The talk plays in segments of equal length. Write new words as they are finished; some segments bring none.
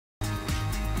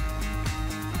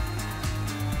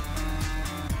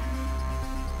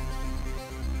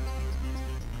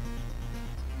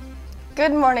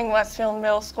Good morning, Westfield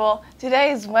Middle School.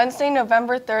 Today is Wednesday,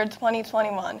 November 3rd,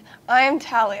 2021. I am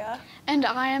Talia. And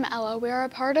I am Ella. We are a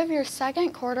part of your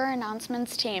second quarter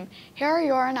announcements team. Here are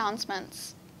your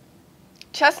announcements.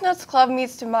 Chestnuts Club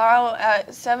meets tomorrow at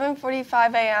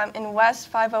 7:45 a.m. in West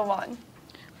 501.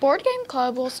 Board Game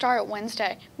Club will start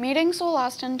Wednesday. Meetings will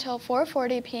last until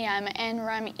 4:40 p.m. in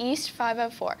room East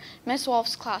 504, Miss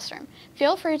Wolf's classroom.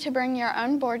 Feel free to bring your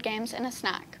own board games and a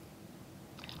snack.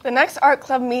 The next art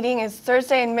club meeting is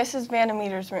Thursday in Mrs.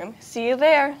 Vandermeter's room. See you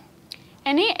there.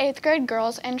 Any 8th grade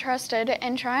girls interested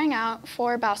in trying out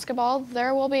for basketball,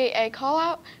 there will be a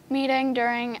call-out meeting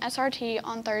during SRT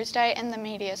on Thursday in the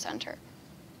Media Center.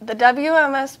 The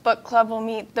WMS Book Club will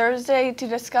meet Thursday to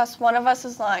discuss One of Us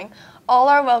is Lying. All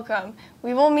are welcome.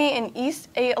 We will meet in East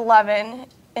 811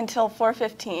 until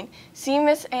 4:15. See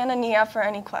Miss Anania for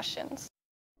any questions.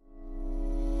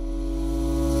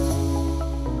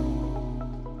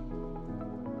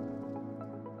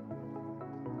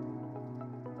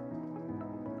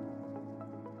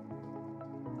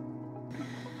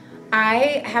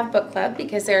 I have book club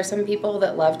because there are some people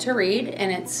that love to read and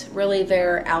it's really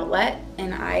their outlet,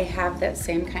 and I have that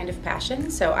same kind of passion,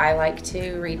 so I like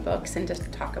to read books and just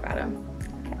talk about them.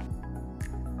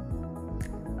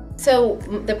 So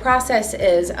the process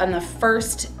is, on the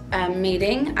first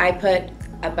meeting, I put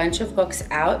a bunch of books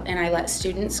out and I let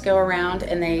students go around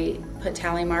and they put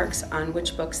tally marks on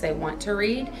which books they want to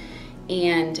read,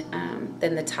 and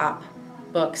then the top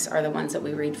books are the ones that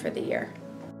we read for the year.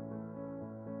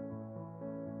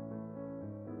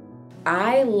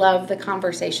 I love the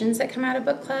conversations that come out of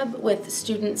book club with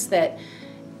students that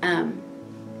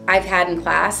I've had in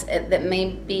class that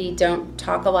maybe don't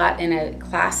talk a lot in a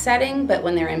class setting, but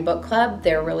when they're in book club,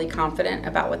 they're really confident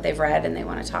about what they've read and they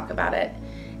want to talk about it.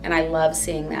 And I love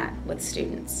seeing that with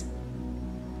students.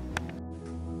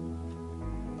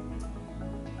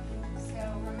 So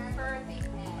remember at the end,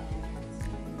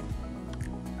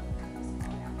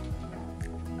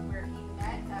 where he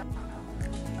met up.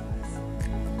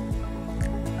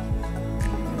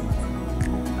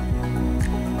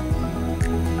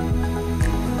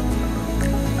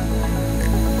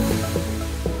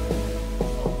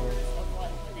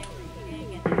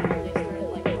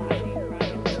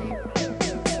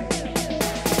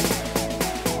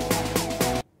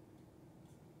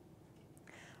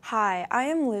 Hi, I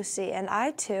am Lucy, and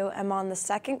I too am on the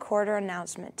second quarter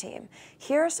announcement team.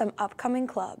 Here are some upcoming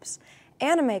clubs.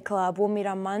 Anime Club will meet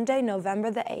on Monday, November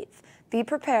the 8th. Be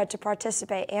prepared to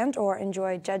participate and/or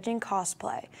enjoy judging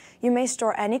cosplay. You may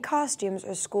store any costumes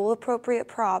or school-appropriate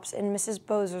props in Mrs.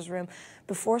 Bozer's room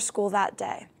before school that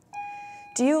day.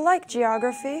 Do you like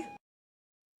geography?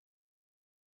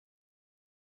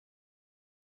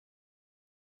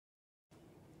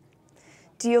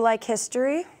 Do you like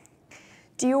history?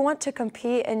 Do you want to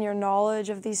compete in your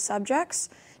knowledge of these subjects?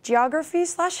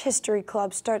 Geography/History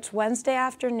Club starts Wednesday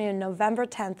afternoon, November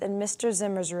 10th in Mr.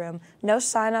 Zimmer's room. No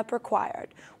sign-up required.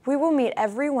 We will meet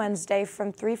every Wednesday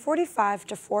from 3:45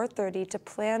 to 4:30 to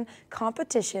plan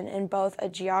competition in both a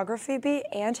Geography bee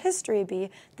and History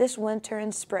bee this winter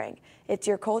and spring. It's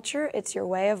your culture, it's your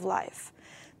way of life.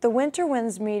 The Winter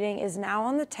Winds meeting is now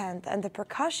on the 10th and the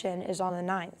percussion is on the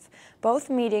 9th. Both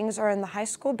meetings are in the high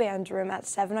school band room at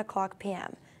 7:00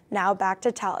 p.m. Now back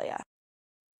to Talia.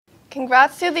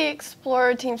 Congrats to the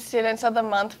Explorer Team Students of the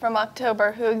Month from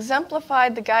October who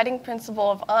exemplified the guiding principle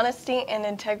of honesty and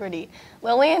integrity.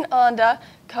 Lillian Onda,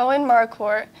 Cohen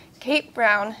Marcourt, Kate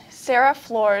Brown, Sarah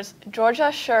Flores,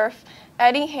 Georgia Scherf,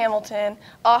 Eddie Hamilton,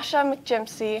 Asha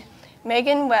McGimpsey,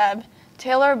 Megan Webb,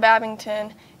 Taylor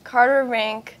Babington, Carter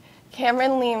Rink,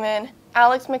 Cameron Lehman,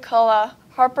 Alex McCullough,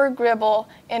 Harper Gribble,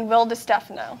 and Will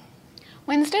DeStefano.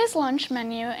 Wednesday's lunch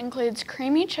menu includes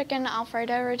creamy chicken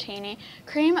Alfredo rotini,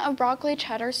 cream of broccoli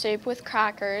cheddar soup with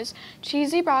crackers,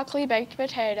 cheesy broccoli baked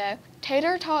potato,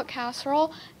 tater tot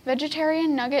casserole,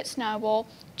 vegetarian nugget snowball,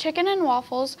 chicken and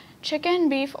waffles, chicken,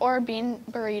 beef, or bean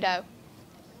burrito.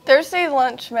 Thursday's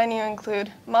lunch menu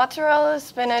include mozzarella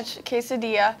spinach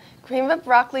quesadilla, cream of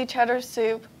broccoli cheddar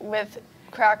soup with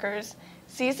crackers,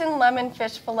 seasoned lemon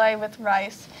fish fillet with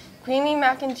rice, creamy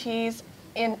mac and cheese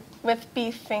with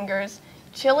beef fingers,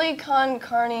 chili con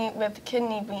carne with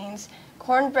kidney beans,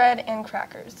 cornbread, and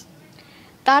crackers.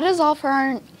 That is all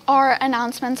for our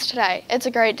announcements today. It's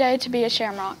a great day to be a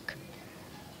Shamrock.